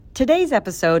Today's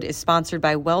episode is sponsored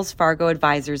by Wells Fargo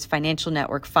Advisors Financial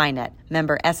Network FiNet,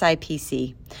 member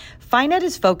SIPC. FiNet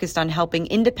is focused on helping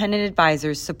independent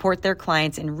advisors support their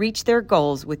clients and reach their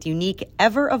goals with unique,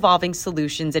 ever-evolving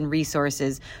solutions and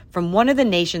resources from one of the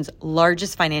nation's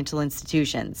largest financial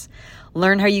institutions.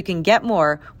 Learn how you can get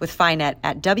more with FiNet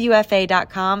at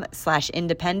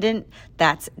wfa.com/independent.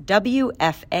 That's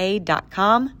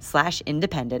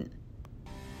wfa.com/independent.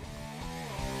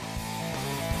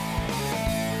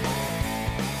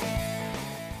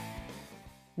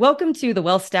 Welcome to the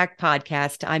WealthStack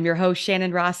podcast. I'm your host,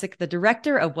 Shannon Rossick, the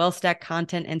director of WealthStack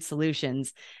Content and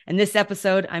Solutions. In this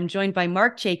episode, I'm joined by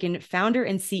Marc Chaikin, founder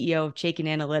and CEO of Chaikin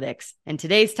Analytics. And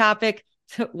today's topic,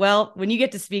 well, when you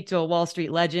get to speak to a Wall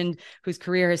Street legend whose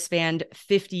career has spanned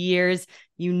 50 years,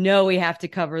 you know we have to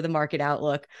cover the market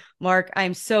outlook. Marc,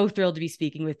 I'm so thrilled to be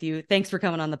speaking with you. Thanks for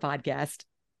coming on the podcast.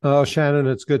 Oh, Shannon,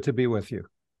 it's good to be with you.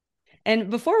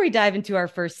 And before we dive into our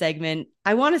first segment,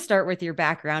 I want to start with your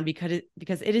background because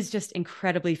it is just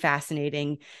incredibly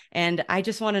fascinating. And I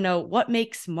just want to know what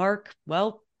makes Marc,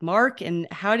 Marc, and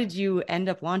how did you end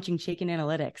up launching Chaikin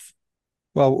Analytics?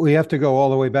 Well, we have to go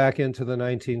all the way back into the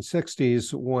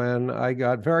 1960s when I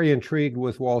got very intrigued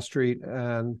with Wall Street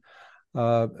and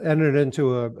entered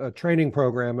into a training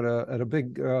program at a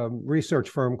big research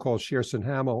firm called Shearson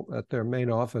Hamel at their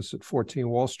main office at 14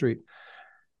 Wall Street.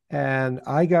 And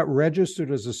I got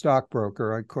registered as a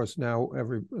stockbroker. Of course, now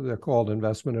they're called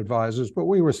investment advisors, but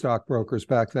we were stockbrokers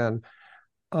back then.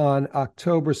 On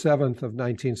October 7th of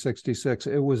 1966,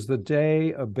 it was the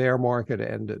day a bear market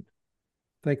ended.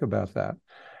 Think about that.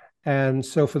 And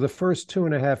so for the first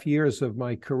 2.5 years of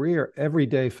my career, every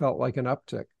day felt like an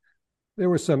uptick. There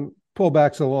were some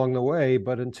pullbacks along the way,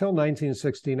 but until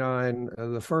 1969,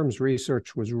 the firm's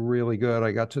research was really good.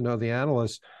 I got to know the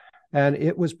analysts. And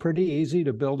it was pretty easy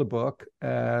to build a book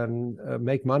and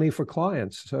make money for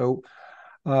clients. So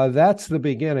that's the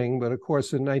beginning. But of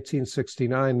course, in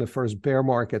 1969, the first bear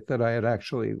market that I had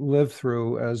actually lived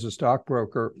through as a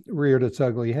stockbroker reared its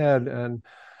ugly head. And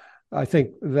I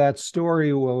think that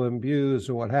story will imbue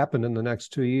what happened in the next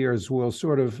 2 years will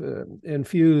sort of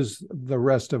infuse the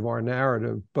rest of our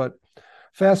narrative. But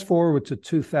fast forward to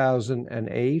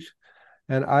 2008,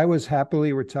 and I was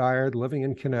happily retired, living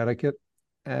in Connecticut.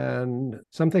 And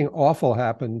something awful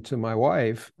happened to my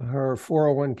wife. Her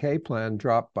 401k plan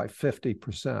dropped by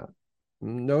 50%.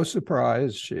 No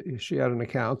surprise. She had an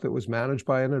account that was managed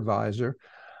by an advisor.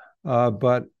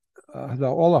 But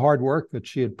all the hard work that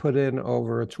she had put in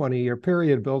over a 20-year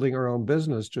period building her own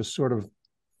business just sort of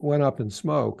went up in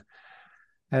smoke.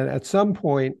 And at some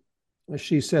point,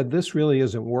 she said, this really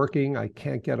isn't working. I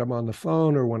can't get him on the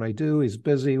phone, or when I do, he's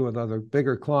busy with other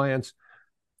bigger clients.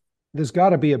 There's got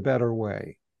to be a better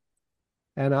way.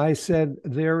 And I said,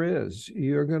 there is.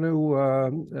 You're going to,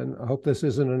 and I hope this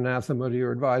isn't anathema to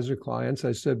your advisor clients.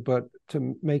 I said, but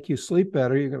to make you sleep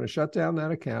better, you're going to shut down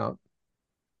that account,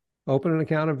 open an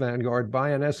account at Vanguard, buy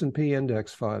an S&P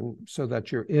index fund so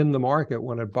that you're in the market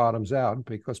when it bottoms out,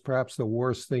 because perhaps the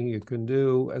worst thing you can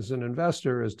do as an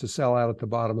investor is to sell out at the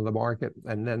bottom of the market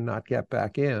and then not get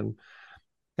back in.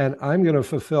 And I'm going to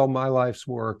fulfill my life's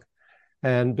work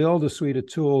and build a suite of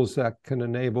tools that can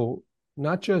enable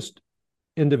not just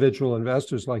individual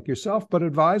investors like yourself, but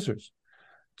advisors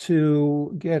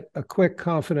to get a quick,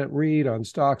 confident read on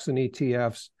stocks and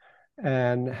ETFs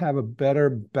and have a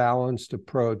better balanced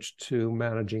approach to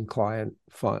managing client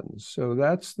funds. So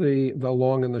that's the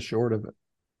long and the short of it.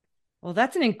 Well,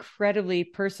 that's an incredibly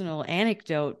personal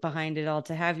anecdote behind it all,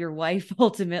 to have your wife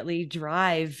ultimately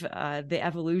drive the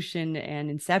evolution and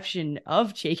inception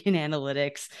of Chaikin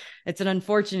Analytics. It's an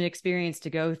unfortunate experience to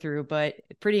go through, but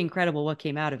pretty incredible what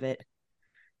came out of it.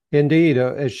 Indeed.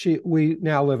 We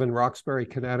now live in Roxbury,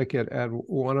 Connecticut, and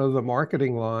one of the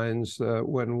marketing lines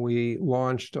when we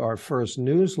launched our first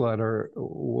newsletter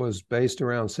was based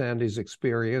around Sandy's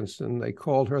experience, and they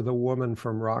called her the woman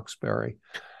from Roxbury.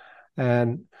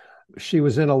 And she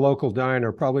was in a local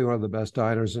diner, probably one of the best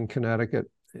diners in Connecticut,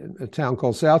 in a town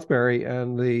called Southbury.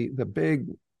 And the big,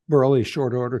 burly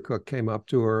short order cook came up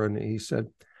to her and he said,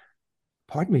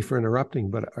 pardon me for interrupting,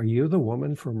 but are you the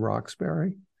woman from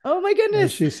Roxbury? Oh, my goodness.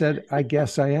 And she said, I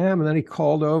guess I am. And then he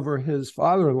called over his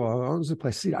father-in-law who owns the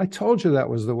place. See, I told you that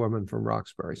was the woman from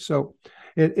Roxbury. So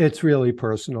it's really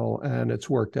personal, and it's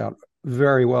worked out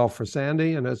very well for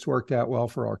Sandy, and it's worked out well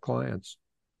for our clients.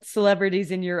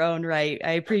 Celebrities in your own right.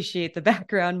 I appreciate the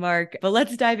background, Marc. But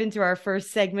let's dive into our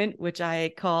first segment, which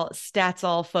I call Stats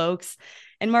All Folks.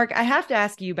 And Marc, I have to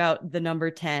ask you about the number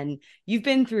 10. You've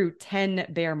been through 10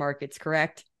 bear markets,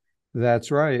 correct? That's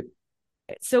right.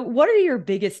 So what are your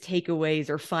biggest takeaways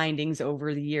or findings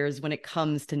over the years when it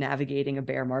comes to navigating a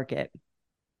bear market?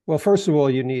 Well, first of all,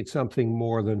 you need something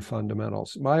more than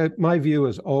fundamentals. My view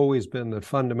has always been that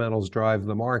fundamentals drive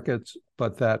the markets,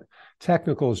 but that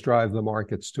technicals drive the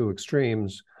markets to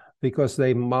extremes because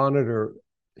they monitor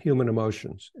human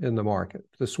emotions in the market,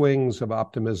 the swings of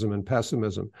optimism and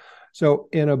pessimism. So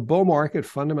in a bull market,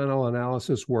 fundamental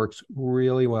analysis works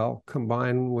really well,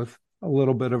 combined with a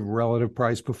little bit of relative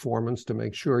price performance to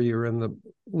make sure you're in the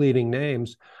leading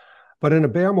names. But in a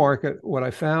bear market, what I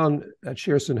found at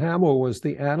Shearson Hamel was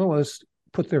the analysts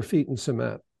put their feet in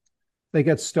cement. They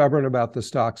get stubborn about the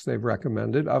stocks they've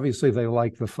recommended. Obviously, they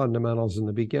like the fundamentals in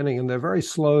the beginning, and they're very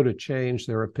slow to change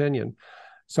their opinion.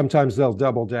 Sometimes they'll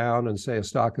double down and say a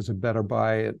stock is a better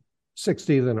buy at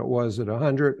 60 than it was at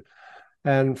 100.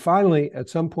 And finally, at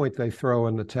some point, they throw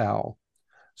in the towel.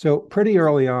 So pretty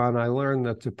early on, I learned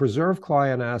that to preserve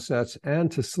client assets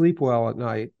and to sleep well at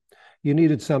night, you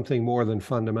needed something more than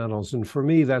fundamentals. And for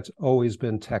me, that's always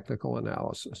been technical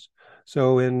analysis.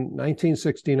 So in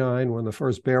 1969, when the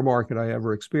first bear market I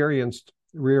ever experienced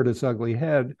reared its ugly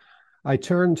head, I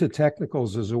turned to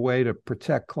technicals as a way to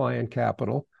protect client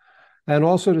capital and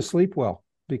also to sleep well,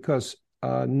 because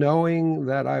knowing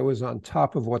that I was on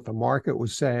top of what the market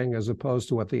was saying as opposed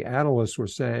to what the analysts were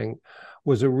saying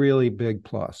was a really big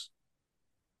plus.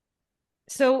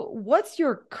 So, what's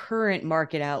your current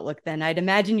market outlook then? I'd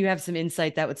imagine you have some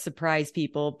insight that would surprise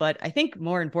people, but I think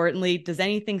more importantly, does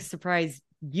anything surprise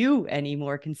you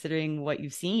anymore, considering what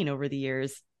you've seen over the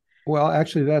years? Well,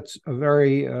 actually, that's a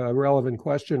very relevant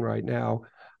question right now.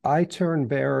 I turned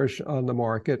bearish on the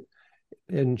market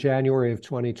in January of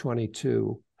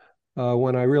 2022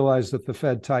 when I realized that the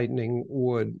Fed tightening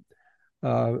would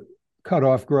cut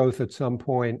off growth at some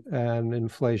point and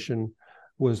inflation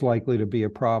was likely to be a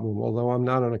problem. Although I'm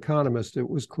not an economist, it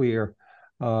was clear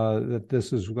that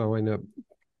this is going to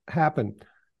happen.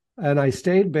 And I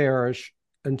stayed bearish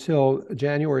until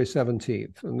January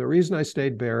 17th. And the reason I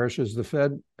stayed bearish is the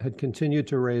Fed had continued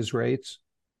to raise rates,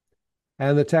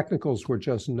 and the technicals were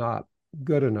just not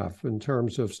good enough in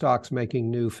terms of stocks making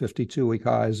new 52-week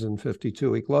highs and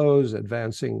 52-week lows,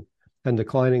 advancing and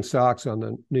declining stocks on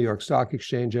the New York Stock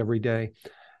Exchange every day.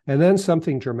 And then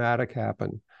something dramatic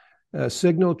happened. A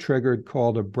signal triggered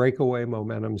called a breakaway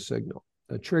momentum signal,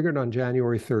 triggered on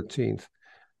January 13th.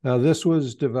 Now, this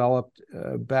was developed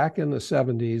back in the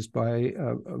 70s by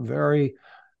a very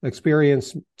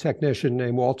experienced technician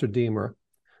named Walter Deemer,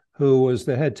 who was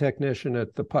the head technician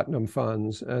at the Putnam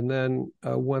Funds, and then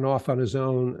went off on his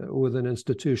own with an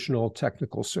institutional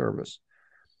technical service.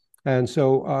 And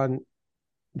so on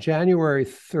January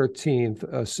 13th,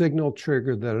 a signal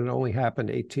triggered that had only happened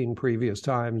 18 previous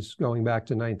times going back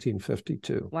to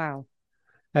 1952. Wow.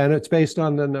 And it's based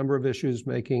on the number of issues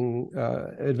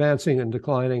advancing and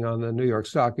declining on the New York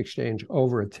Stock Exchange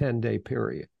over a 10-day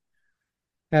period.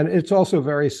 And it's also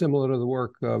very similar to the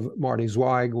work of Marty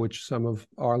Zweig, which some of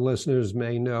our listeners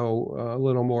may know a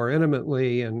little more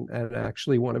intimately, and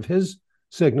actually one of his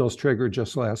signals triggered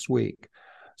just last week.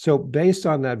 So based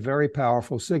on that very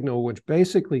powerful signal, which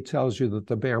basically tells you that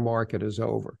the bear market is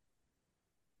over.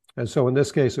 And so in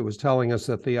this case, it was telling us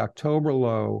that the October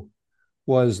low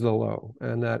was the low,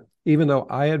 and that even though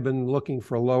I had been looking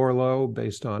for a lower low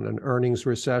based on an earnings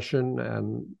recession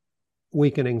and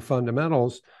weakening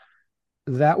fundamentals,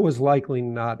 that was likely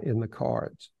not in the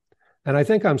cards. And I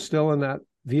think I'm still in that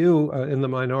view, in the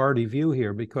minority view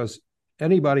here, because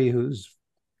anybody who's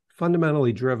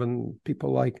fundamentally driven,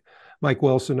 people like Mike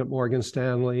Wilson at Morgan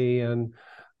Stanley and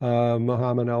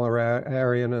Mohammed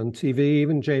El-Arian on TV,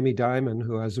 even Jamie Dimon,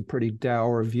 who has a pretty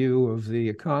dour view of the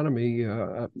economy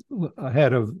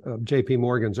ahead of JP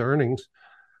Morgan's earnings,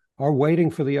 are waiting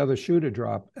for the other shoe to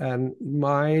drop. And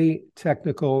my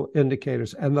technical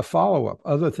indicators and the follow-up,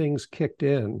 other things kicked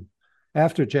in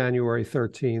after January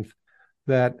 13th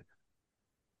that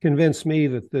convinced me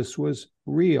that this was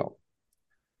real.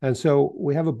 And so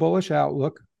we have a bullish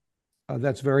outlook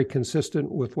that's very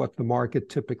consistent with what the market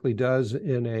typically does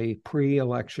in a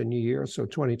pre-election year. So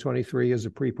 2023 is a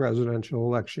pre-presidential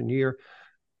election year.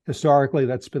 Historically,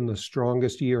 that's been the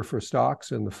strongest year for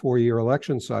stocks in the 4-year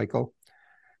election cycle.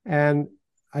 And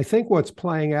I think what's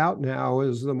playing out now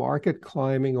is the market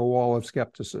climbing a wall of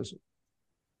skepticism.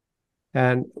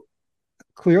 And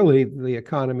clearly, the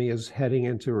economy is heading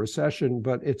into recession,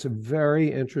 but it's a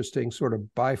very interesting sort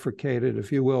of bifurcated,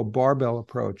 if you will, barbell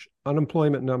approach.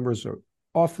 Unemployment numbers are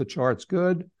off the charts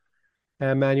good,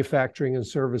 and manufacturing and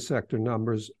service sector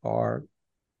numbers are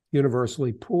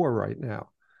universally poor right now.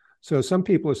 So some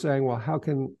people are saying, well, how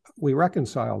can we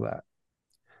reconcile that?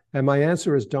 And my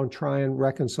answer is don't try and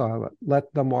reconcile it.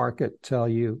 Let the market tell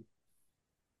you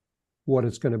what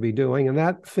it's going to be doing. And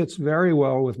that fits very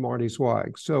well with Marty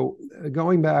Zweig. So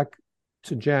going back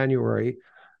to January,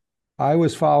 I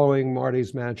was following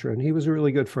Marty's mantra, and he was a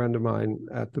really good friend of mine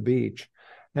at the beach.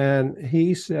 And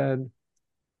he said,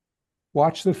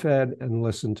 watch the Fed and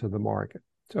listen to the market.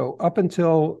 So up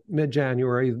until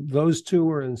mid-January, those two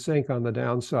were in sync on the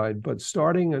downside. But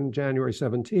starting on January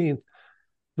 17th,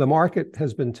 the market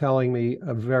has been telling me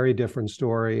a very different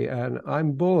story. And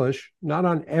I'm bullish, not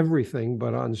on everything,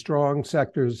 but on strong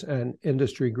sectors and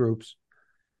industry groups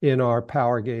in our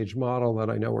power gauge model that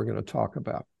I know we're going to talk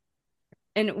about.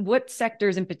 And what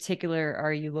sectors in particular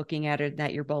are you looking at or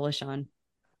that you're bullish on?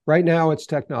 Right now, it's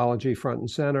technology front and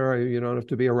center. You don't have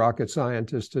to be a rocket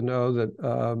scientist to know that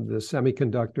the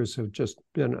semiconductors have just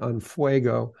been on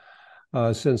fuego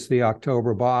since the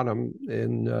October bottom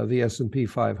in the S&P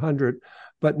 500.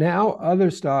 But now other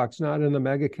stocks, not in the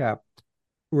mega cap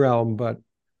realm, but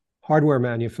hardware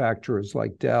manufacturers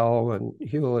like Dell and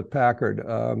Hewlett Packard,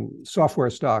 software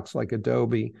stocks like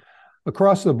Adobe,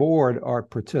 across the board are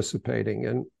participating.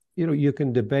 And you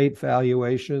can debate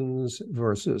valuations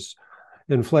versus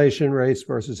inflation rates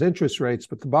versus interest rates,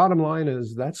 but the bottom line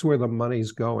is that's where the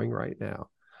money's going right now.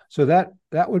 So that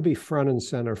would be front and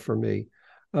center for me.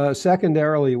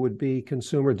 Secondarily would be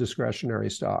consumer discretionary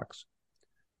stocks.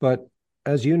 But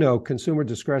as you know, consumer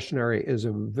discretionary is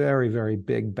a very, very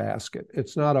big basket.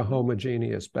 It's not a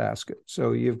homogeneous basket.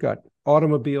 So you've got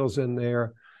automobiles in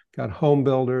there, got home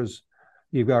builders,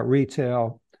 you've got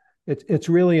retail. It's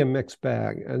really a mixed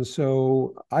bag. And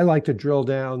so I like to drill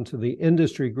down to the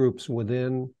industry groups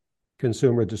within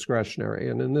consumer discretionary.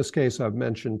 And in this case, I've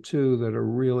mentioned two that are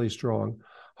really strong.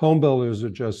 Home builders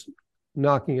are just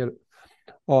knocking it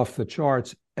off the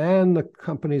charts, and the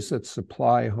companies that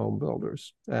supply home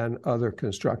builders and other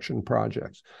construction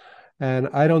projects. And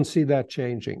I don't see that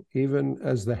changing, even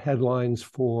as the headlines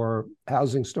for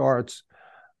housing starts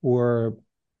were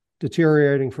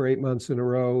deteriorating for 8 months in a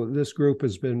row. This group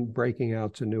has been breaking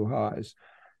out to new highs.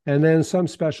 And then some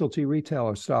specialty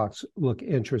retailer stocks look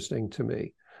interesting to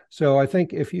me. So I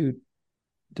think if you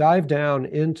dive down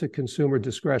into consumer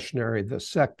discretionary, the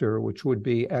sector, which would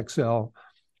be XLY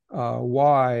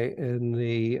in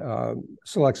the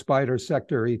select spider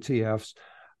sector ETFs,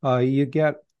 you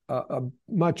get a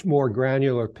much more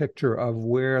granular picture of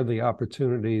where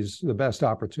the best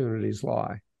opportunities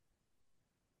lie.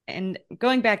 And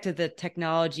going back to the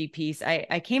technology piece,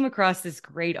 I came across this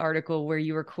great article where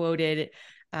you were quoted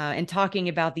and talking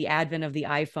about the advent of the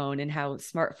iPhone and how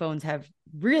smartphones have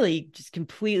really just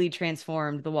completely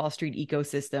transformed the Wall Street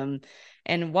ecosystem.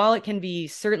 And while it can be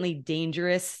certainly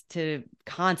dangerous to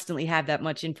constantly have that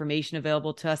much information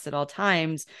available to us at all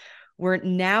times, we're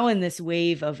now in this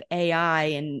wave of AI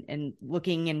and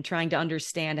looking and trying to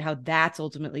understand how that's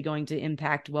ultimately going to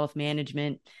impact wealth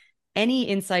management. Any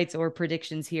insights or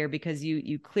predictions here? Because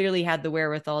you clearly had the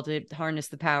wherewithal to harness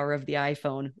the power of the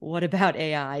iPhone. What about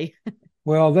AI?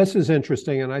 Well, this is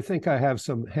interesting, and I think I have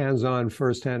some hands-on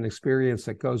firsthand experience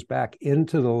that goes back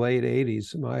into the late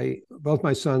 80s. Both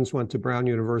my sons went to Brown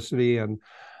University, and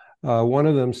one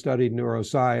of them studied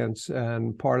neuroscience,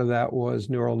 and part of that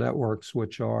was neural networks,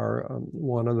 which are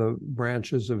one of the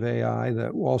branches of AI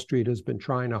that Wall Street has been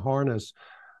trying to harness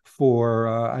for,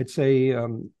 I'd say,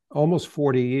 almost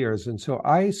 40 years. And so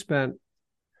I spent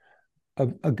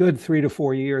a good 3 to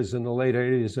 4 years in the late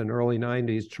 80s and early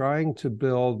 90s trying to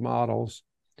build models,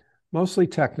 mostly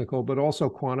technical, but also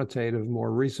quantitative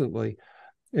more recently,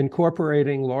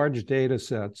 incorporating large data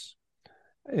sets.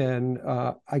 And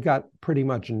I got pretty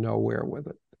much nowhere with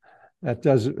it. That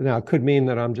doesn't, now it could mean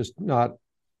that I'm just not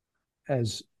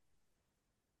as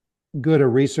good a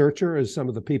researcher as some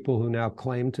of the people who now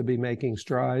claim to be making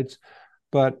strides.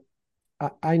 But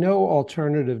I know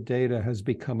alternative data has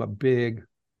become a big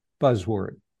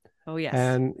buzzword. Oh, yes.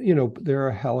 And, there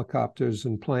are helicopters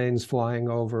and planes flying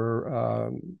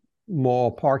over mall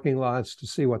parking lots to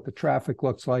see what the traffic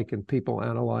looks like, and people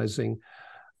analyzing,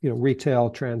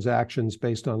 retail transactions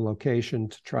based on location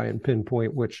to try and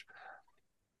pinpoint which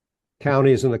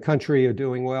counties in the country are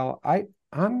doing well.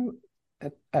 I'm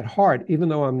at heart, even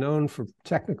though I'm known for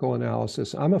technical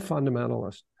analysis, I'm a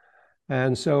fundamentalist.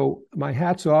 And so my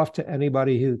hat's off to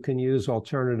anybody who can use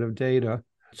alternative data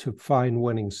to find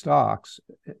winning stocks,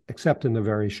 except in the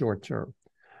very short term.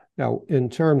 Now, in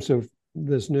terms of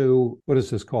this new, what is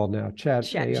this called now?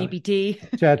 ChatGPT.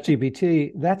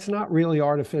 ChatGPT, that's not really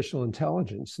artificial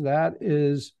intelligence. That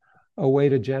is a way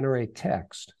to generate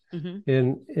text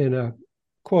in a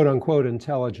quote unquote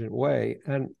intelligent way.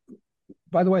 And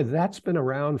by the way, that's been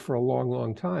around for a long,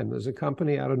 long time. There's a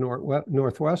company out of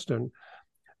Northwestern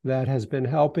that has been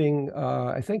helping,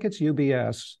 I think it's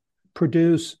UBS,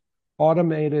 produce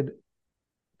automated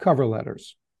cover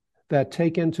letters that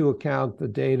take into account the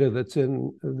data that's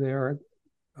in their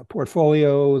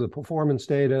portfolio, the performance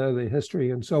data, the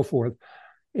history, and so forth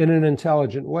in an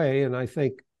intelligent way. And I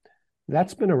think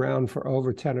that's been around for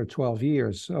over 10 or 12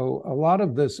 years. So a lot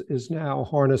of this is now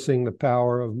harnessing the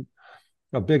power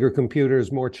of bigger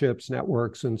computers, more chips,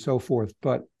 networks, and so forth.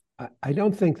 But I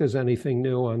don't think there's anything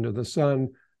new under the sun.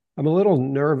 I'm a little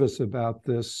nervous about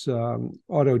this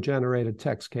auto-generated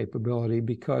text capability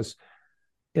because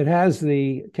it has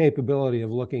the capability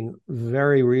of looking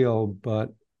very real, but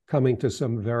coming to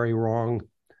some very wrong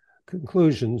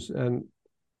conclusions. And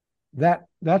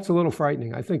that's a little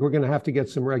frightening. I think we're going to have to get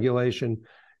some regulation.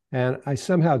 And I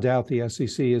somehow doubt the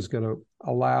SEC is going to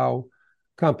allow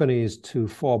companies to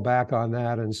fall back on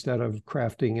that instead of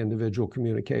crafting individual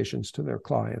communications to their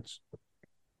clients.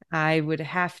 I would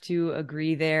have to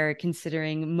agree there,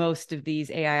 considering most of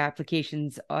these AI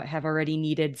applications have already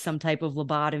needed some type of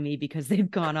lobotomy because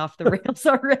they've gone off the rails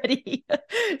already.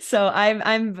 So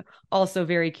I'm also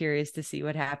very curious to see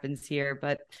what happens here.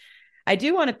 But I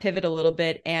do want to pivot a little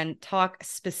bit and talk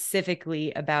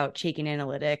specifically about Chaikin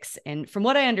Analytics. And from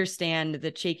what I understand,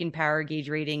 the Chaikin Power Gauge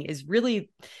rating is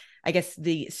really, I guess,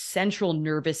 the central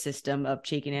nervous system of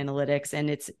Chaikin Analytics.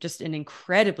 And it's just an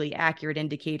incredibly accurate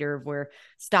indicator of where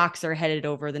stocks are headed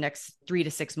over the next 3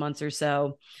 to 6 months or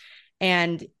so.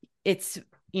 And it's,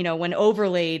 when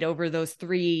overlaid over those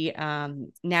three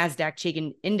NASDAQ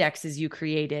Chaikin indexes you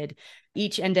created,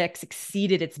 each index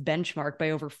exceeded its benchmark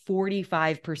by over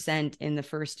 45% in the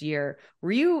first year.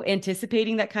 Were you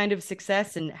anticipating that kind of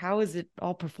success, and how has it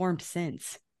all performed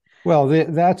since? Well,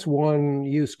 that's one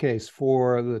use case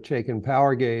for the Chaikin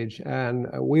Power Gauge, and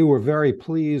we were very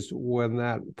pleased when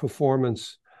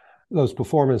those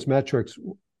performance metrics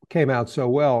came out so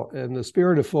well. In the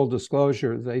spirit of full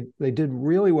disclosure, they did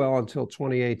really well until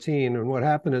 2018, and what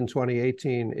happened in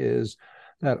 2018 is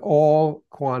that all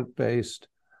quant-based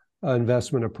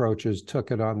investment approaches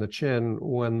took it on the chin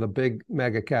when the big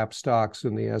mega cap stocks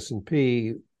in the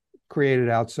S&P created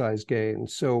outsized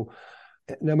gains. So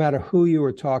no matter who you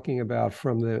were talking about,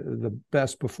 from the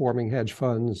best performing hedge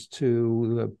funds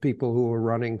to the people who were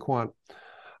running quant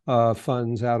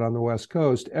funds out on the West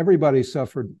Coast, everybody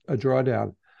suffered a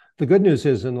drawdown. The good news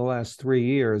is in the last 3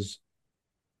 years,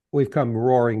 we've come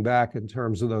roaring back in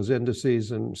terms of those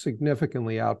indices and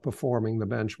significantly outperforming the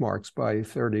benchmarks by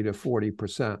 30 to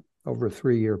 40% over a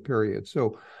 3-year period.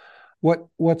 So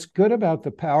what's good about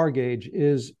the power gauge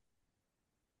is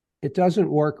it doesn't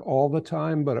work all the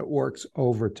time, but it works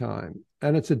over time.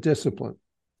 And it's a discipline.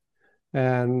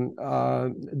 And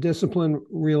discipline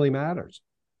really matters.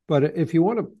 But if you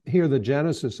want to hear the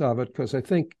genesis of it, because I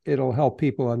think it'll help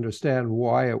people understand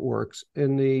why it works.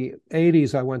 In the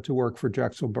 80s, I went to work for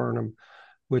Drexel Burnham,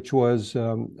 which was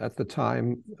at the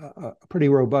time a pretty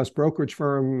robust brokerage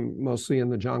firm, mostly in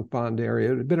the junk bond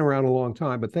area. It had been around a long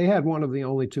time, but they had one of the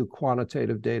only 2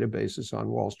 quantitative databases on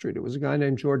Wall Street. It was a guy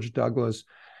named George Douglas.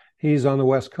 He's on the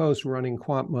West Coast running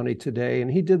Quant Money today,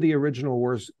 and he did the original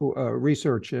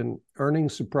research in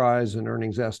earnings surprise and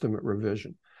earnings estimate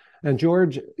revision. And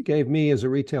George gave me, as a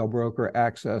retail broker,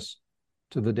 access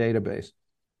to the database.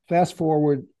 Fast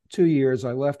forward 2 years,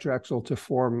 I left Drexel to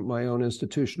form my own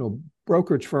institutional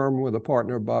brokerage firm with a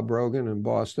partner, Bob Brogan, in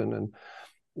Boston. And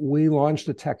we launched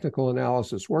a technical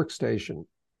analysis workstation.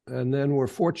 And then we're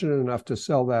fortunate enough to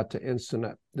sell that to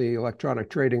Instinet, the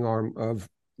electronic trading arm of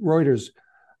Reuters,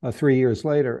 3 years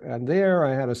later. And there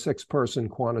I had a 6-person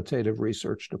quantitative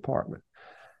research department.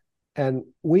 And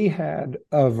we had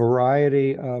a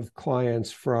variety of clients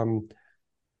from,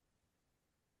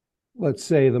 let's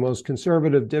say, the most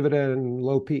conservative dividend,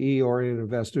 low PE-oriented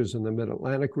investors in the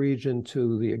Mid-Atlantic region,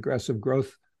 to the aggressive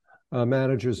growth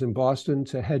managers in Boston,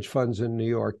 to hedge funds in New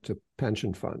York, to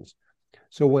pension funds.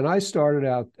 So when I started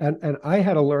out, and I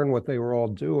had to learn what they were all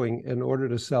doing in order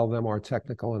to sell them our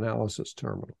technical analysis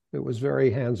terminal. It was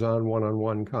very hands-on,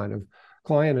 one-on-one kind of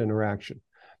client interaction.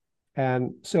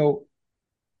 And so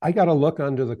I got to look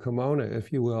under the kimono,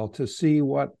 if you will, to see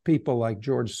what people like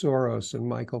George Soros and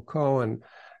Michael Cohen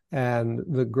and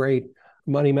the great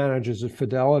money managers at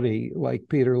Fidelity like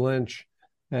Peter Lynch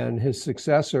and his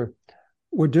successor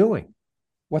were doing,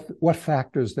 what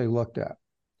factors they looked at.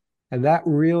 And that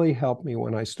really helped me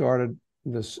when I started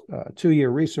this 2-year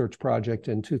research project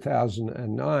in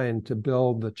 2009 to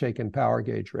build the Chaikin Power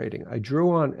Gauge rating. I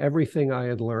drew on everything I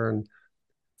had learned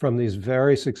from these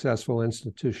very successful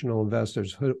institutional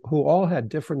investors who all had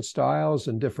different styles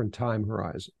and different time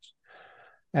horizons.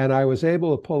 And I was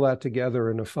able to pull that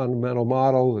together in a fundamental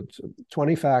model that's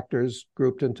 20 factors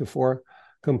grouped into 4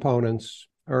 components: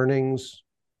 earnings,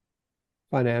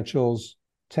 financials,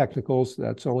 technicals.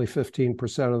 That's only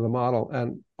 15% of the model.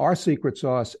 And our secret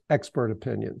sauce, expert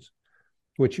opinions,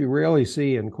 which you rarely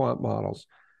see in quant models.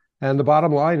 And the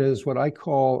bottom line is what I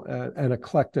call an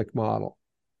eclectic model.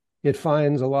 It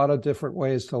finds a lot of different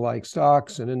ways to like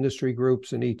stocks and industry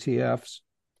groups and ETFs.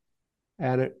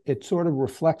 And it sort of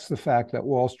reflects the fact that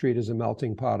Wall Street is a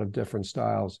melting pot of different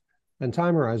styles and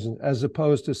time horizons, as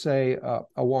opposed to, say,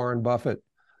 a Warren Buffett,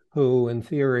 who in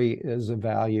theory is a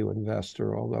value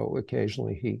investor, although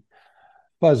occasionally he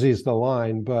fuzzies the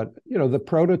line. But, the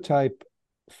prototype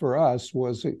for us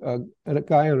was a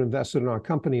guy who invested in our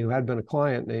company who had been a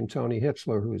client named Tony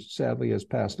Hitchler, who sadly has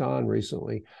passed on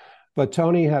recently. But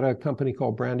Tony had a company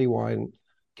called Brandywine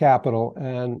Capital,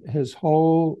 and his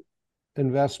whole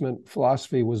investment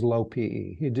philosophy was low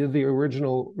PE. He did the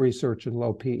original research in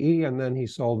low PE, and then he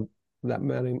sold that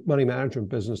money management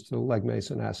business to Legg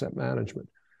Mason Asset Management.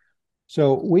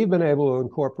 So we've been able to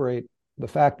incorporate the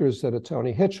factors that a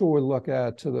Tony Hitchell would look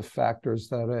at to the factors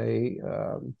that a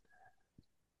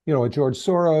George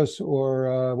Soros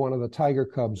or one of the Tiger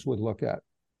Cubs would look at.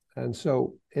 And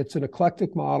so it's an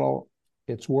eclectic model.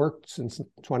 It's worked since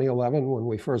 2011 when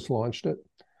we first launched it.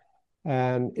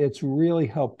 And it's really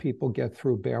helped people get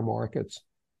through bear markets,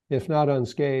 if not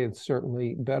unscathed,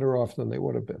 certainly better off than they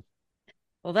would have been.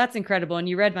 Well, that's incredible. And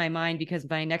you read my mind, because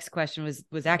my next question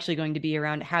was actually going to be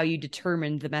around how you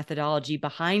determined the methodology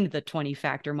behind the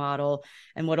 20-factor model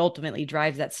and what ultimately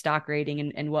drives that stock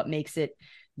rating and what makes it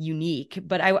unique.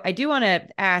 But I do want to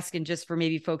ask, and just for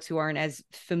maybe folks who aren't as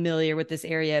familiar with this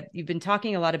area, you've been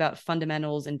talking a lot about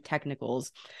fundamentals and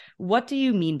technicals. What do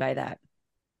you mean by that?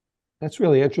 That's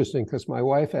really interesting, because my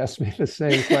wife asked me the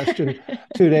same question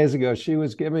 2 days ago. She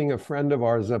was giving a friend of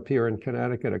ours up here in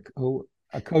Connecticut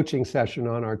a coaching session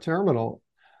on our terminal.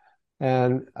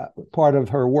 And part of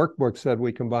her workbook said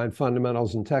we combine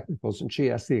fundamentals and technicals. And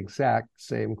she asked the exact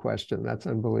same question. That's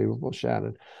unbelievable,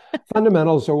 Shannon.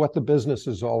 Fundamentals are what the business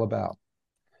is all about.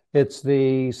 It's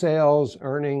the sales,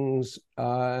 earnings,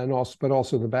 but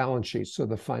also the balance sheet, so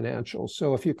the financials.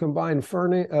 So if you combine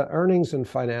earnings and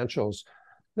financials,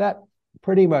 that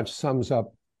pretty much sums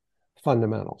up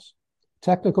fundamentals.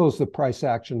 Technical is the price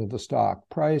action of the stock,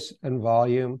 price and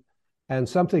volume. And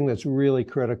something that's really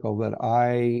critical that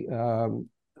I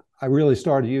really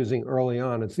started using early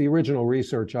on, it's the original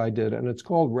research I did, and it's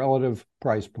called relative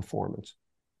price performance.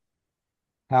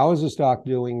 How is the stock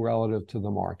doing relative to the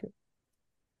market?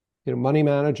 Money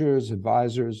managers,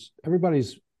 advisors,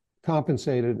 everybody's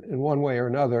compensated in one way or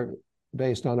another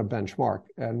based on a benchmark,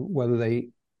 and whether they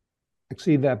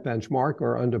exceed that benchmark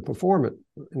or underperform it.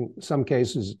 In some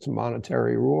cases, it's a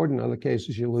monetary reward. In other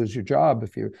cases, you lose your job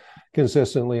if you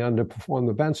consistently underperform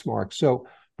the benchmark. So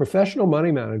professional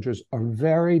money managers are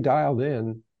very dialed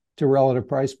in to relative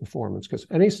price performance, because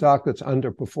any stock that's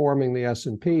underperforming the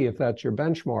S&P, if that's your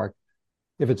benchmark,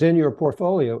 if it's in your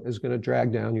portfolio, is going to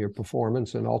drag down your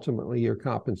performance and ultimately your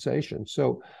compensation.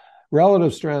 So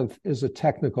relative strength is a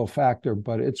technical factor,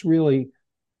 but it's really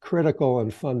critical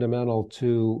and fundamental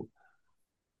to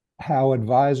how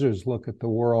advisors look at the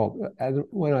world. And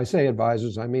when I say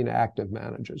advisors, I mean active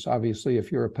managers. Obviously,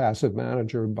 if you're a passive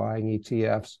manager buying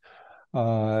ETFs,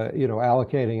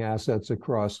 allocating assets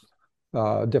across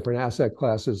different asset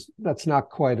classes, that's not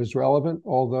quite as relevant.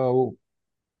 Although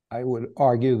I would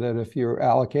argue that if you're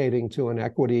allocating to an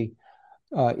equity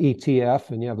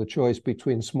ETF and you have the choice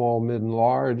between small, mid, and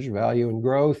large, value and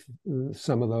growth,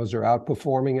 some of those are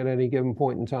outperforming at any given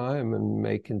point in time and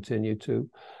may continue to,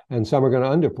 and some are going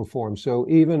to underperform. So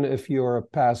even if you're a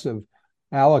passive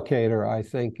allocator, I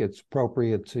think it's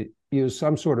appropriate to use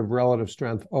some sort of relative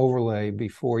strength overlay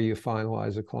before you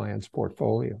finalize a client's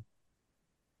portfolio.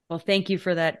 Well, thank you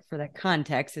for that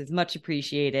context. It's much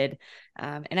appreciated.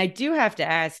 And I do have to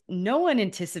ask, no one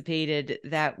anticipated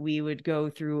that we would go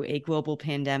through a global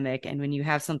pandemic. And when you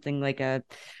have something like a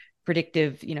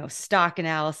predictive, stock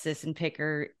analysis and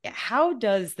picker, how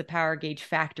does the power gauge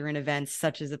factor in events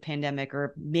such as a pandemic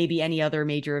or maybe any other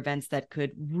major events that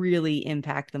could really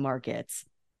impact the markets?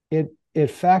 It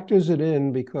factors it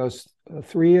in because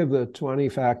 3 of the 20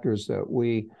 factors that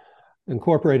we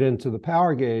incorporate into the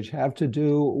power gauge have to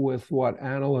do with what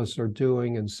analysts are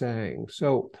doing and saying.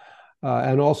 So,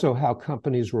 and also how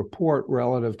companies report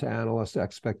relative to analyst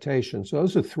expectations. So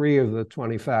those are 3 of the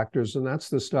 20 factors, and that's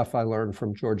the stuff I learned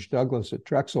from George Douglas at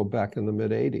Drexel back in the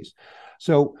mid-'80s.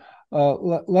 So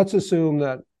let's assume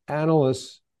that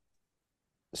analysts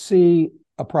see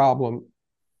a problem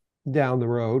down the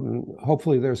road, and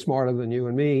hopefully they're smarter than you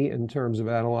and me in terms of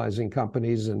analyzing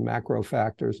companies and macro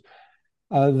factors.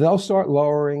 They'll start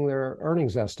lowering their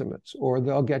earnings estimates, or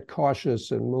they'll get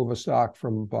cautious and move a stock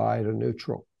from buy to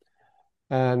neutral.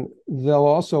 And they'll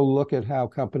also look at how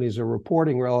companies are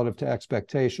reporting relative to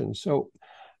expectations. So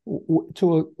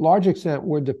to a large extent,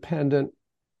 we're dependent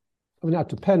not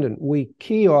dependent, we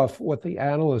key off what the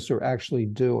analysts are actually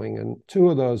doing. And two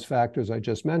of those factors I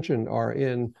just mentioned are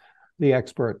in the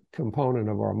expert component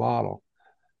of our model.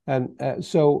 And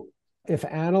so if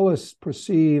analysts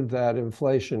perceive that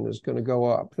inflation is going to go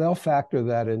up, they'll factor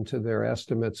that into their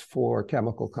estimates for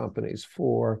chemical companies,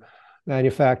 for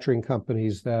manufacturing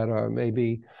companies that are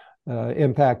maybe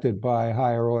impacted by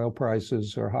higher oil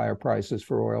prices or higher prices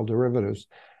for oil derivatives.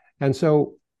 And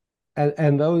so,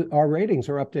 and those, our ratings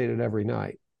are updated every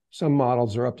night. Some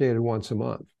models are updated once a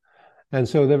month. And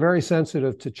so they're very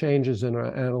sensitive to changes in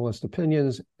our analyst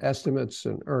opinions, estimates,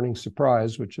 and earnings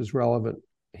surprise, which is relevant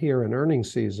here in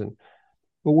earnings season.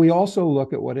 But we also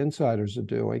look at what insiders are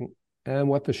doing and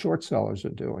what the short sellers are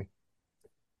doing.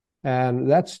 And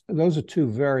those are two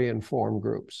very informed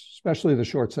groups, especially the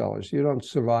short sellers. You don't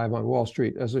survive on Wall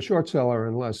Street as a short seller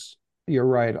unless you're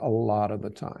right a lot of the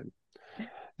time.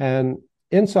 And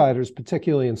insiders,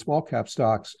 particularly in small cap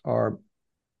stocks, are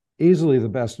easily the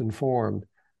best informed,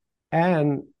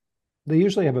 and they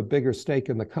usually have a bigger stake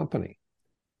in the company.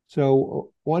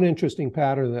 So one interesting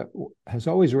pattern that has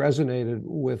always resonated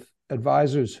with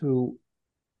advisors who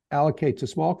allocate to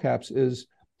small caps is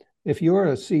if you're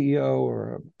a CEO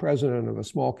or a president of a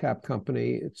small cap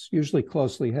company, it's usually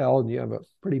closely held and you have a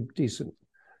pretty decent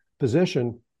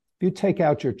position. If you take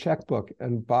out your checkbook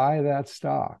and buy that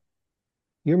stock,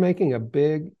 you're making a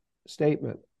big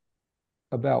statement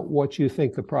about what you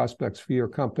think the prospects for your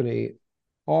company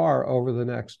are over the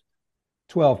next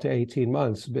 12 to 18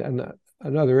 months. And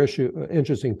another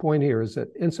interesting point here is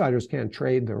that insiders can't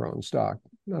trade their own stock,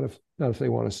 not if they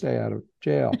want to stay out of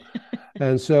jail.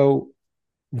 And so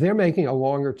they're making a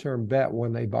longer term bet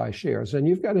when they buy shares. And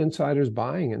you've got insiders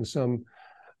buying in some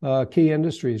key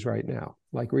industries right now,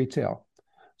 like retail.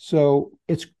 So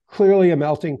it's clearly a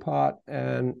melting pot,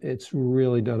 and it's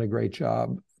really done a great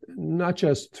job, not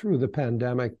just through the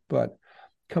pandemic, but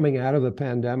coming out of the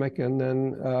pandemic and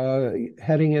then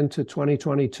heading into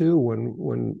 2022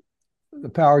 when the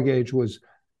power gauge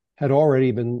had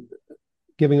already been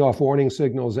giving off warning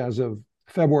signals as of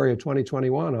February of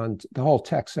 2021 on the whole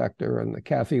tech sector and the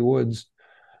Cathie Woods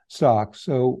stock.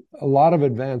 So a lot of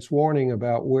advance warning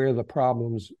about where the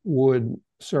problems would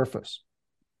surface.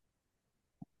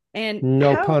 And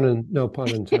no pun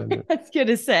intended. I was going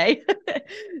to say.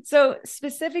 So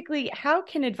specifically, how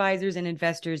can advisors and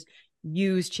investors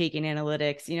use Chaikin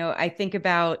Analytics? You know, I think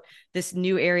about this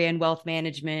new area in wealth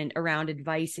management around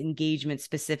advice engagement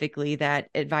specifically that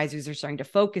advisors are starting to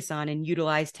focus on and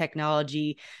utilize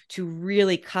technology to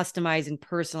really customize and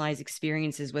personalize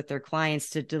experiences with their clients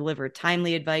to deliver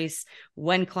timely advice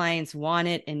when clients want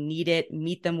it and need it,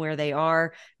 meet them where they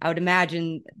are. I would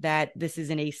imagine that this is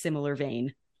in a similar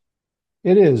vein.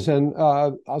 It is, and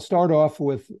I'll start off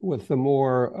with the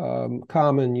more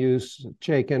common use,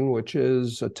 Chaikin, which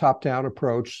is a top-down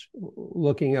approach,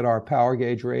 looking at our power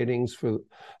gauge ratings for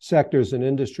sectors and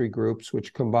industry groups,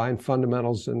 which combine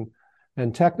fundamentals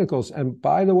and technicals. And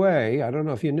by the way, I don't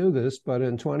know if you knew this, but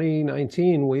in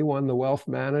 2019, we won the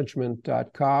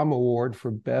wealthmanagement.com award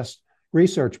for best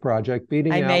research project,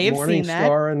 beating out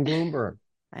Morningstar and Bloomberg.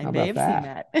 I may have seen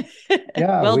that.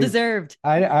 Yeah, well deserved.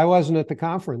 I wasn't at the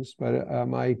conference, but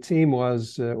my team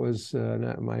was. It was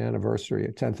my anniversary,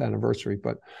 10th anniversary.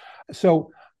 But so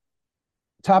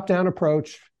top-down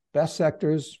approach, best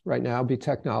sectors right now be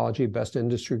technology, best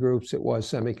industry groups. It was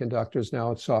semiconductors,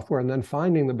 now it's software, and then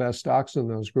finding the best stocks in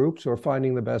those groups or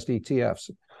finding the best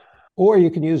ETFs. Or you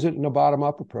can use it in a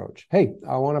bottom-up approach. Hey,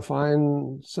 I want to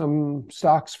find some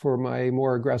stocks for my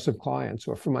more aggressive clients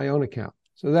or for my own account.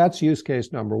 So that's use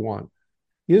case number one.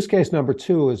 Use case number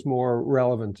two is more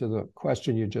relevant to the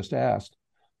question you just asked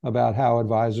about how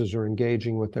advisors are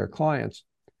engaging with their clients.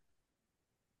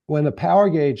 When the power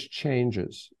gauge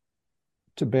changes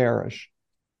to bearish,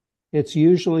 it's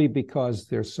usually because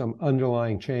there's some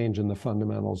underlying change in the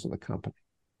fundamentals of the company.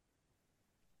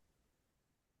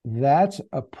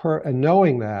 And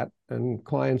knowing that, and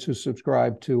clients who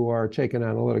subscribe to our Chaikin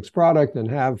Analytics product and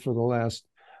have for the last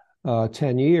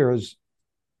 10 years,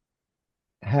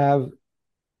 have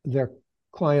their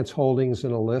clients' holdings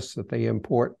in a list that they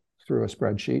import through a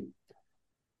spreadsheet,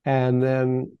 and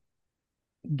then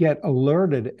get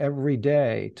alerted every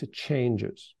day to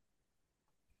changes.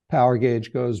 Power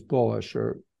gauge goes bullish,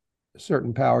 or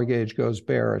certain power gauge goes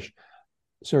bearish,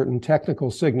 certain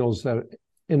technical signals that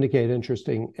indicate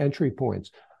interesting entry points.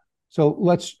 So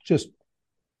let's just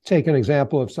take an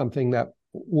example of something that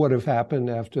would have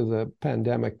happened after the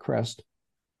pandemic crest.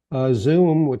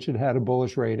 Zoom, which had a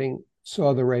bullish rating,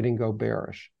 saw the rating go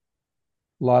bearish.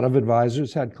 A lot of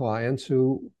advisors had clients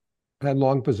who had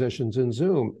long positions in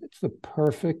Zoom. It's the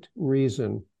perfect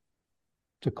reason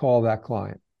to call that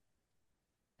client.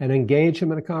 and engage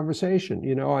him in a conversation.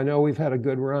 I know we've had a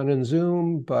good run in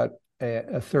Zoom, but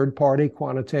a third-party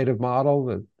quantitative model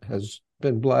that has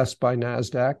been blessed by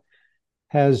NASDAQ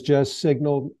has just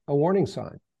signaled a warning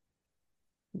sign.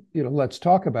 Let's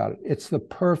talk about it. It's the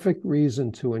perfect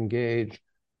reason to engage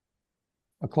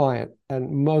a client.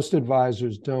 And most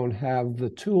advisors don't have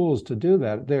the tools to do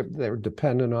that. They're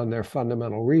dependent on their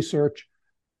fundamental research,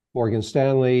 Morgan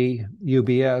Stanley,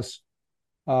 UBS.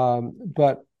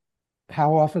 But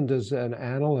how often does an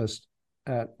analyst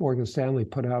at Morgan Stanley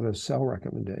put out a sell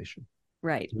recommendation?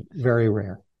 Right. Very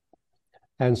rare.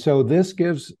 And so this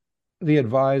gives the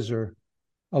advisor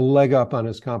a leg up on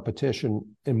his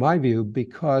competition, in my view,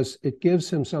 because it gives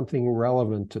him something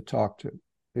relevant to talk to.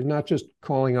 He's not just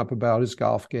calling up about his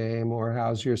golf game or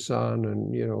how's your son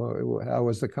and, how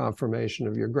was the confirmation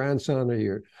of your grandson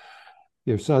or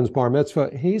your son's bar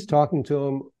mitzvah. He's talking to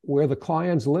him where the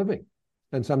client's living.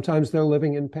 And sometimes they're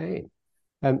living in pain.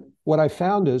 And what I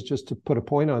found is, just to put a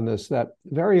point on this, that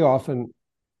very often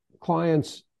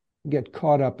clients get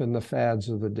caught up in the fads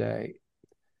of the day.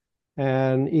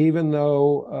 And even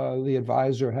though the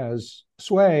advisor has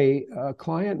sway, a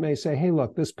client may say, hey,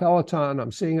 look, this Peloton,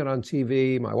 I'm seeing it on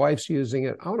TV. My wife's using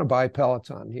it. I want to buy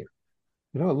Peloton here.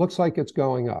 It looks like it's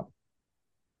going up.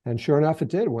 And sure enough, it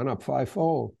did. It went up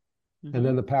fivefold. Mm-hmm. And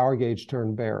then the power gauge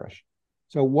turned bearish.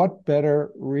 So what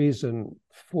better reason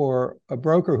for a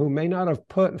broker who may not have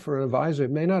put, for an advisor,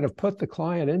 may not have put the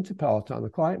client into Peloton. The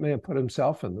client may have put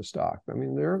himself in the stock. I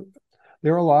mean, there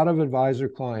are a lot of advisor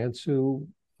clients who,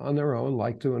 on their own,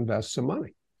 like to invest some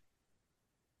money.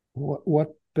 What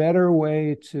better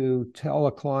way to tell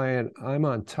a client, I'm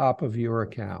on top of your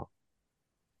account,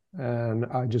 and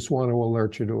I just want to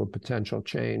alert you to a potential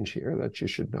change here that you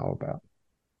should know about?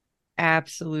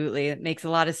 Absolutely. It makes a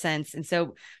lot of sense. And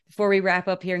so before we wrap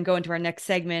up here and go into our next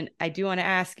segment, I do want to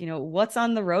ask, what's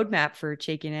on the roadmap for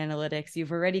Chaikin Analytics?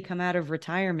 You've already come out of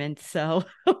retirement, so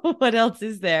what else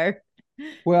is there?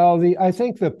 Well, I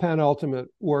think the penultimate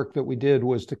work that we did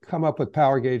was to come up with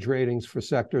power gauge ratings for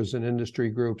sectors and industry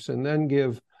groups, and then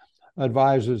give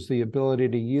advisors the ability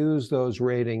to use those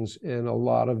ratings in a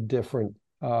lot of different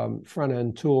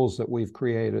front-end tools that we've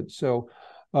created. So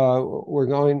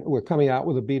we're coming out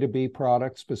with a B2B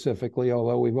product specifically,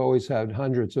 although we've always had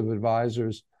hundreds of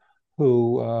advisors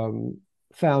who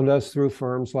found us through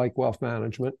firms like Wealth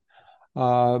Management.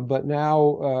 But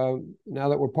now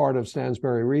that we're part of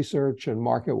Stansberry Research and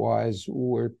MarketWise,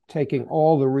 we're taking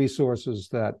all the resources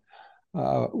that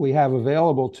we have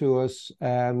available to us,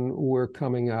 and we're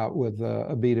coming out with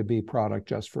a B2B product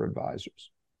just for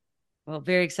advisors. Well,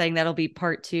 very exciting. That'll be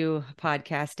part 2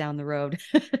 podcast down the road.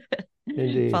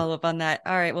 Indeed. Follow up on that.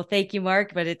 All right. Well, thank you,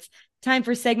 Marc. But it's time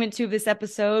for segment 2 of this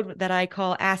episode that I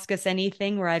call Ask Us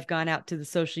Anything, where I've gone out to the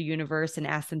social universe and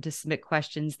asked them to submit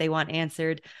questions they want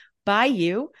answered by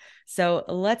you. So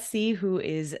let's see who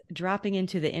is dropping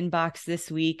into the inbox this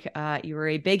week. You were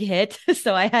a big hit,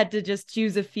 so I had to just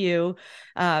choose a few.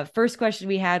 First question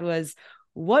we had was,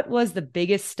 what was the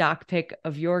biggest stock pick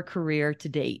of your career to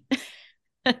date?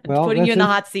 Well, putting you in the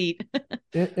hot seat.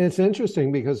 It's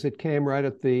interesting because it came right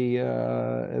at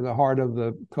in the heart of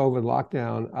the COVID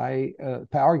lockdown.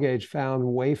 Power Gauge found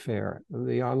Wayfair,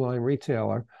 the online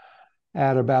retailer,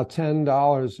 at about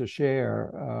 $10 a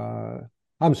share.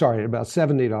 I'm sorry, about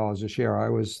 $70 a share. I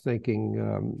was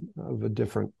thinking of a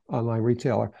different online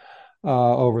retailer,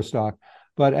 Overstock,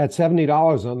 but at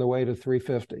 $70 on the way to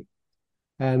 $350.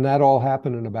 And that all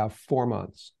happened in about 4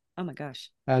 months. Oh my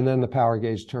gosh. And then the power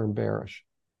gauge turned bearish.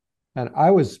 And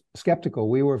I was skeptical.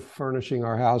 We were furnishing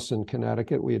our house in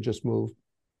Connecticut. We had just moved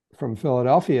from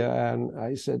Philadelphia. And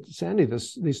I said, Sandy,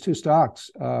 these two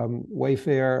stocks,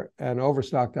 Wayfair and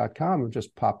Overstock.com, have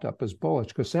just popped up as bullish,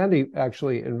 because Sandy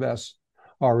actually invests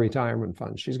our retirement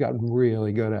fund. She's gotten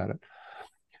really good at it,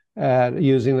 at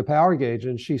using the power gauge.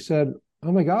 And she said,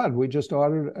 oh my God, we just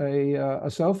ordered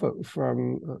a sofa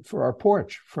for our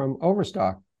porch from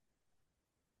Overstock.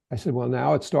 I said, well,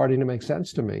 now it's starting to make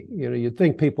sense to me. You'd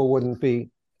think people wouldn't be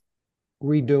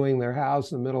redoing their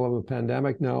house in the middle of a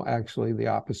pandemic. No, actually the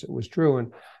opposite was true.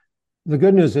 And the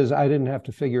good news is I didn't have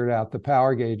to figure it out. The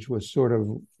power gauge was sort of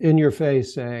in your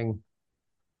face saying,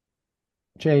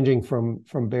 changing from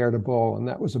bear to bull. And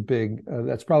that was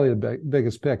that's probably the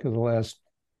biggest pick of the last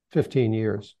 15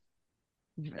 years.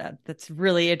 That's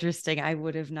really interesting. I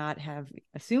would have not have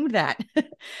assumed that.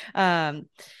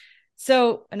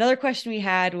 So another question we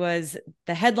had was,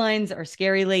 the headlines are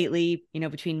scary lately,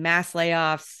 between mass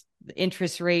layoffs, the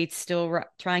interest rates still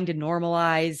trying to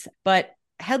normalize, but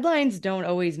headlines don't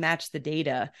always match the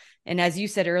data. And as you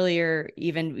said earlier,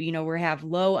 even, we have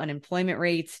low unemployment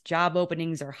rates, job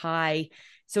openings are high.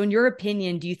 So in your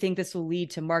opinion, do you think this will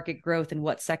lead to market growth, and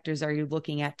what sectors are you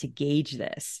looking at to gauge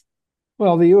this?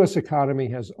 Well, the U.S. economy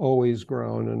has always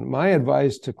grown. And my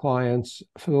advice to clients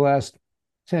for the last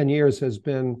 10 years has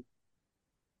been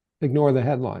ignore the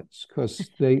headlines, because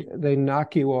they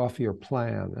knock you off your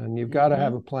plan. And you've got to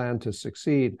have a plan to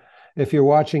succeed. If you're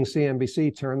watching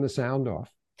CNBC, turn the sound off,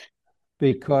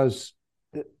 because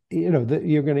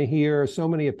you're going to hear so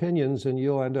many opinions, and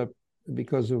you'll end up,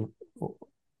 because of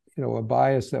a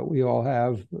bias that we all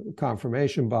have,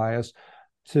 confirmation bias,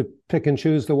 to pick and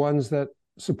choose the ones that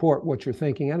support what you're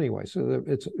thinking anyway. So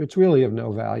it's really of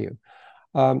no value.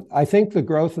 I think the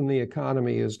growth in the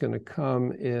economy is going to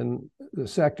come in the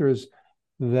sectors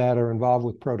that are involved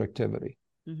with productivity.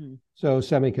 So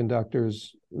semiconductors,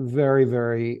 very,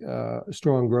 very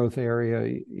strong growth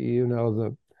area.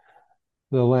 The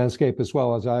landscape as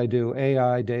well as I do.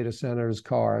 AI, data centers,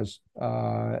 cars,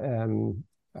 and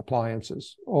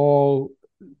appliances, all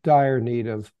dire need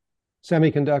of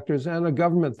semiconductors, and a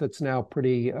government that's now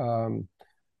pretty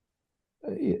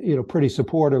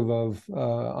supportive of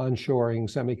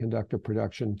onshoring semiconductor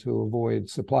production to avoid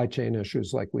supply chain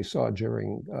issues like we saw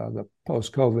during the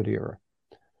post-COVID era.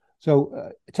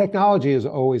 So technology is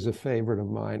always a favorite of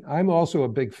mine. I'm also a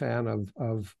big fan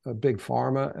of big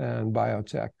pharma and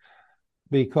biotech,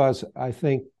 because I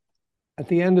think at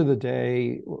the end of the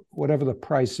day, whatever the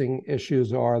pricing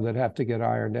issues are that have to get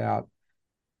ironed out,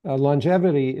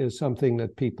 longevity is something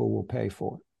that people will pay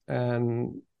for.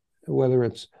 And whether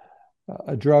it's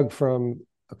a drug from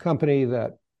a company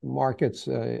that markets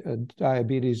a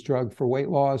diabetes drug for weight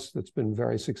loss that's been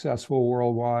very successful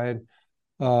worldwide,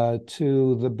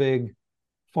 to the big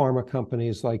pharma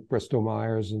companies like Bristol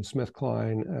Myers and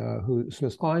SmithKline, who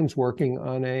SmithKline's working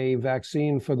on a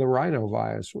vaccine for the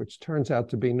rhinovirus, which turns out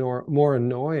to be more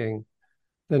annoying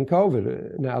than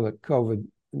COVID. Now that COVID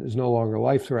is no longer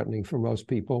life-threatening for most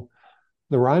people,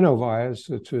 the rhinovirus,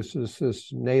 which is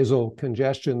this nasal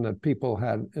congestion that people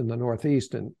had in the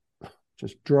Northeast and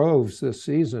just droves this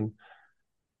season,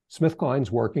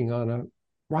 SmithKline's working on a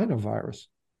rhinovirus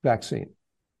vaccine.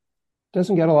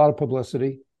 Doesn't get a lot of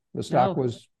publicity. The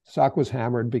stock was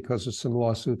hammered because of some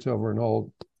lawsuits over an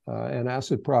old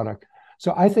antacid product.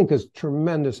 So I think there's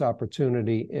tremendous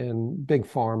opportunity in big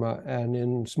pharma and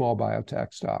in small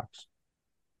biotech stocks,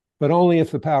 but only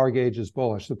if the power gauge is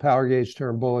bullish. The power gauge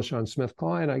turned bullish on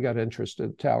SmithKline, I got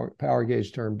interested. Power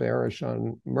gauge turned bearish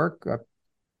on Merck.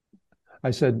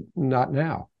 I said, not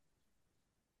now.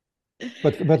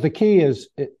 But the key is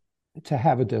to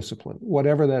have a discipline,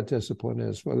 whatever that discipline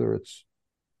is, whether it's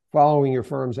following your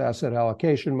firm's asset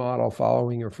allocation model,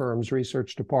 following your firm's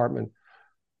research department,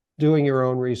 doing your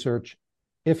own research.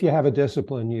 If you have a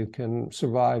discipline, you can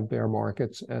survive bear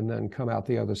markets and then come out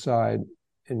the other side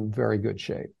in very good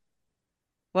shape.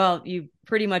 Well, you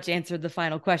pretty much answered the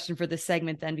final question for this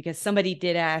segment then, because somebody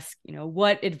did ask,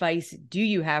 what advice do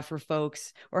you have for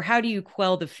folks, or how do you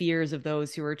quell the fears of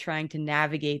those who are trying to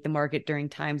navigate the market during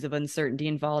times of uncertainty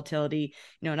and volatility?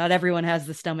 Not everyone has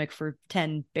the stomach for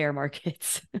 10 bear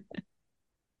markets.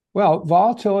 Well,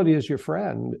 volatility is your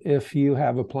friend if you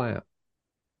have a plan.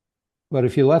 But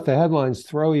if you let the headlines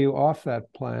throw you off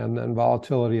that plan, then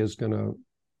volatility is going to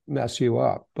mess you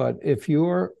up. But if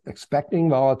you're expecting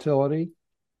volatility,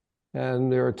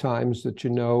 and there are times that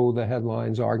the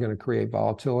headlines are going to create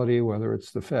volatility, whether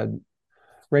it's the Fed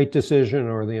rate decision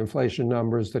or the inflation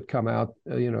numbers that come out,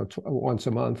 once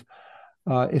a month.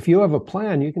 If you have a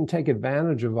plan, you can take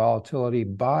advantage of volatility,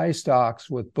 buy stocks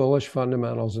with bullish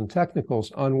fundamentals and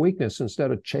technicals on weakness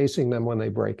instead of chasing them when they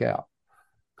break out.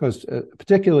 Because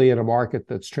particularly in a market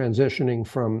that's transitioning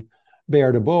from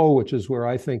bear to bull, which is where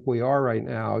I think we are right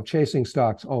now, chasing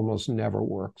stocks almost never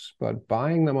works. But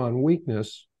buying them on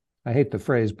weakness, I hate the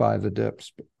phrase "buy the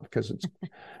dips" because it's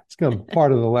become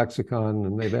part of the lexicon,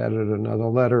 and they've added another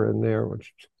letter in there,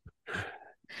 which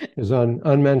is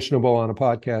unmentionable on a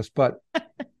podcast. But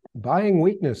buying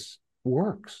weakness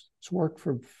works. It's worked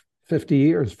for 50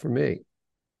 years for me.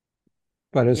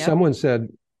 But as someone said,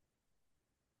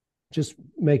 just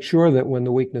make sure that when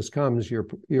the weakness comes, you're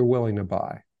willing to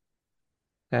buy.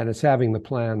 And it's having the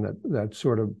plan that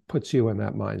sort of puts you in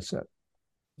that mindset.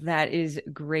 That is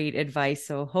great advice.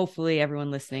 So hopefully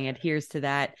everyone listening adheres to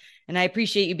that. And I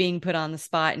appreciate you being put on the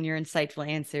spot and your insightful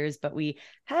answers, but we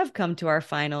have come to our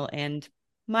final and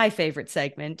my favorite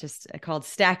segment, just called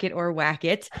Stack It or Whack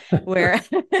It, where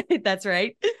that's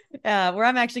right, where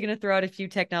I'm actually going to throw out a few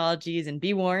technologies, and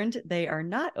be warned, they are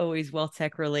not always wealth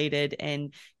tech related.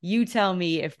 And you tell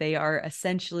me if they are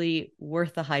essentially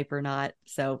worth the hype or not.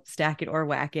 So stack it or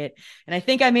whack it. And I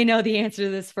think I may know the answer to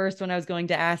this first one I was going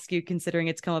to ask you, considering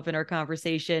it's come up in our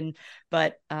conversation.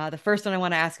 But the first one I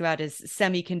want to ask about is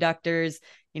semiconductors.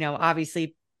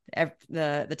 Obviously,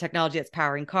 the technology that's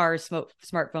powering cars,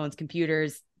 smartphones,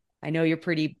 computers. I know you're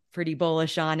pretty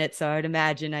bullish on it, so I would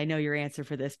imagine I know your answer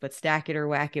for this, but stack it or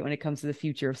whack it when it comes to the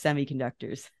future of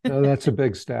semiconductors. No, that's a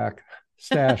big stash.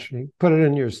 Put it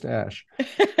in your stash.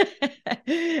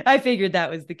 I figured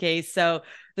that was the case. So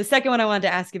the second one I wanted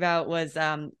to ask about was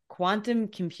quantum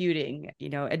computing.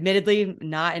 Admittedly,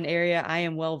 not an area I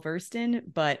am well versed in,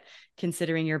 but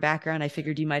considering your background, I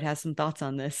figured you might have some thoughts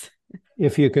on this.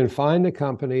 If you can find a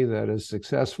company that has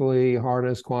successfully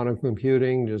harnessed quantum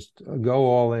computing, just go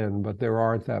all in. But there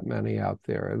aren't that many out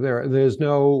there. There's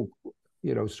no,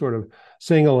 sort of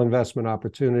single investment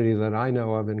opportunity that I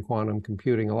know of in quantum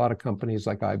computing. A lot of companies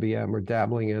like IBM are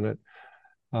dabbling in it,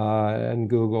 and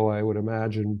Google, I would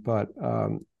imagine. But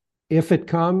if it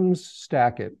comes,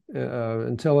 stack it.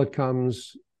 Until it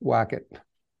comes, whack it.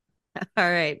 All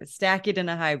right, stack it in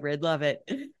a hybrid. Love it.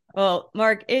 Well,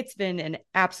 Marc, it's been an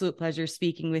absolute pleasure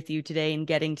speaking with you today and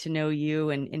getting to know you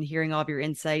and hearing all of your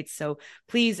insights. So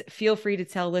please feel free to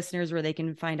tell listeners where they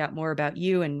can find out more about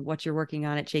you and what you're working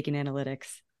on at Chaikin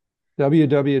Analytics.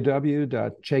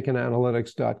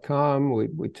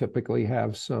 www.chaikinanalytics.com. We typically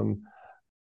have some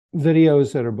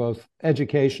videos that are both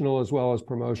educational as well as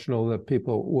promotional that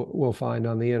people will find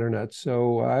on the internet.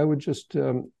 So I would just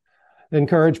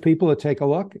encourage people to take a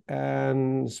look,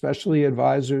 and especially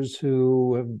advisors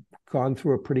who have gone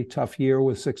through a pretty tough year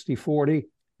with 60/40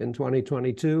 in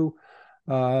 2022.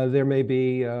 There may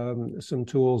be some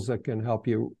tools that can help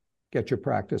you get your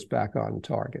practice back on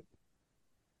target.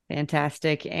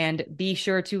 Fantastic. And be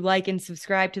sure to like and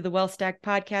subscribe to the WealthStack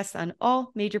podcast on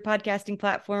all major podcasting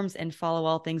platforms, and follow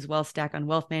all things WealthStack on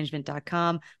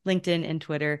wealthmanagement.com, LinkedIn, and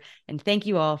Twitter. And thank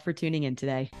you all for tuning in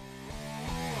today.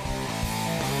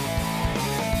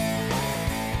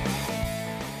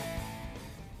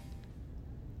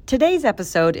 Today's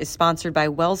episode is sponsored by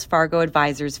Wells Fargo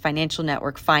Advisors Financial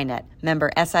Network FiNet, member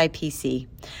SIPC.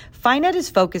 FiNet is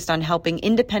focused on helping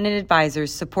independent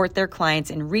advisors support their clients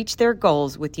and reach their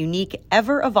goals with unique,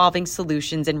 ever-evolving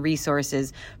solutions and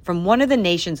resources from one of the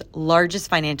nation's largest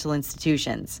financial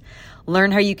institutions.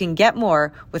 Learn how you can get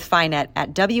more with FiNet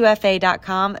at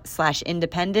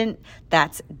wfa.com/independent.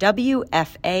 That's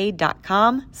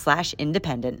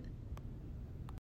wfa.com/independent.